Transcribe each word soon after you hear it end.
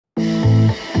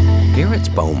Here at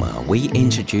Bauma, we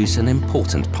introduce an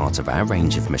important part of our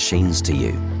range of machines to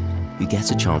you. You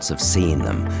get a chance of seeing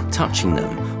them, touching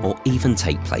them, or even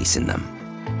take place in them.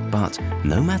 But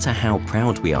no matter how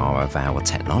proud we are of our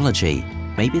technology,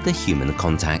 maybe the human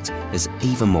contact is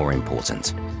even more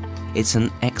important. It's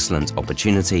an excellent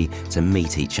opportunity to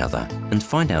meet each other and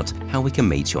find out how we can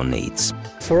meet your needs.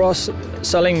 For us,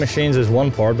 selling machines is one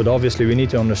part, but obviously we need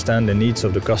to understand the needs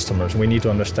of the customers. We need to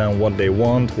understand what they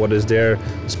want, what is their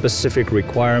specific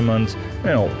requirement.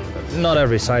 Not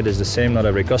every site is the same, not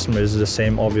every customer is the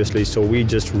same, obviously, so we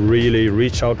just really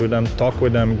reach out with them, talk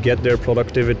with them, get their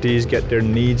productivities, get their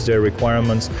needs, their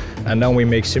requirements, and then we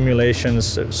make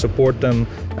simulations, support them,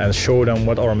 and show them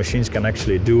what our machines can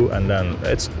actually do, and then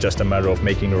it's just a matter of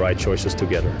making the right choices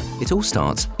together. It all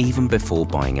starts even before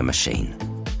buying a machine.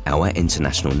 Our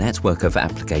international network of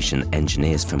application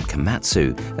engineers from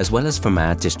Komatsu, as well as from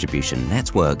our distribution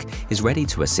network, is ready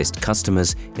to assist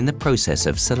customers in the process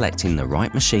of selecting the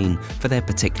right machine for their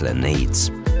particular needs.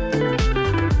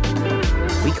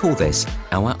 We call this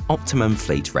our Optimum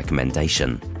Fleet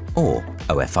Recommendation, or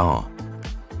OFR.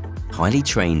 Highly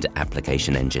trained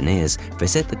application engineers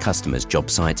visit the customer's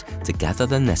job site to gather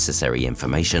the necessary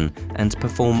information and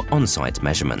perform on-site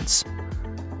measurements.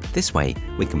 This way,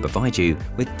 we can provide you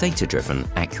with data-driven,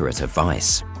 accurate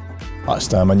advice.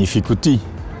 C'est un magnifique outil,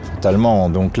 totalement.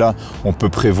 Donc là, on peut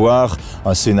prévoir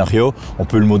un scénario, on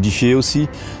peut le modifier aussi.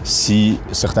 Si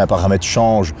certains paramètres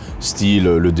changent, style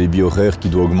le débit horaire qui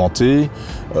doit augmenter,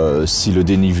 si le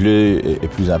dénivelé est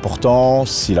plus important,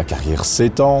 si la carrière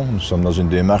s'étend, nous sommes dans une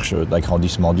démarche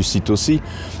d'agrandissement du site aussi.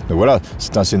 Donc voilà,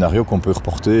 c'est un scénario qu'on peut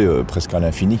reporter presque à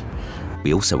l'infini.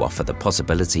 We also offer the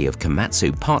possibility of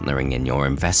Komatsu partnering in your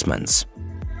investments.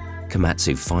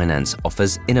 Komatsu Finance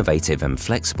offers innovative and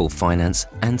flexible finance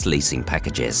and leasing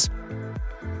packages.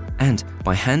 And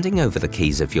by handing over the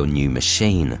keys of your new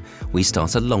machine, we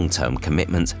start a long-term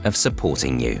commitment of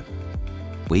supporting you.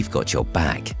 We've got your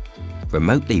back,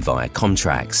 remotely via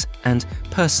contracts and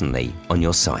personally on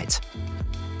your site.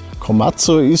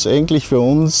 Komatsu ist eigentlich für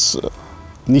uns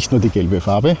nicht nur die gelbe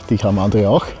Farbe, die haben andere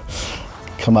auch.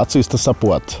 Komatsu ist der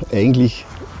Support, eigentlich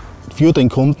für den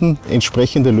Kunden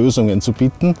entsprechende Lösungen zu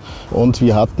bieten. Und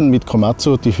wir hatten mit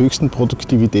Komatsu die höchsten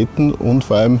Produktivitäten und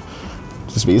vor allem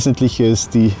das Wesentliche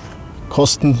ist, die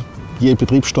Kosten je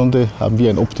Betriebsstunde haben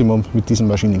wir ein Optimum mit diesen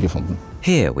Maschinen gefunden.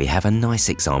 Here we have a nice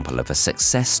example of a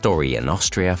success story in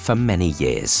Austria for many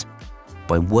years.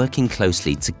 By working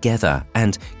closely together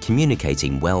and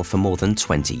communicating well for more than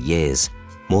 20 years,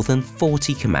 more than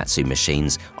 40 Komatsu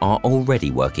machines are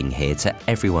already working here to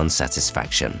everyone's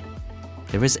satisfaction.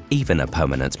 There is even a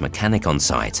permanent mechanic on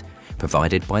site,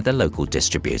 provided by the local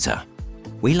distributor.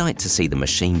 We like to see the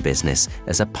machine business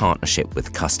as a partnership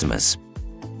with customers.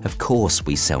 Of course,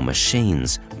 we sell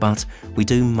machines, but we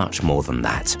do much more than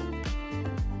that.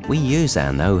 We use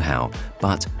our know-how,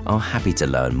 but are happy to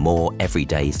learn more every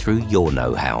day through your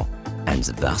know-how, and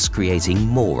thus creating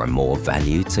more and more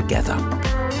value together.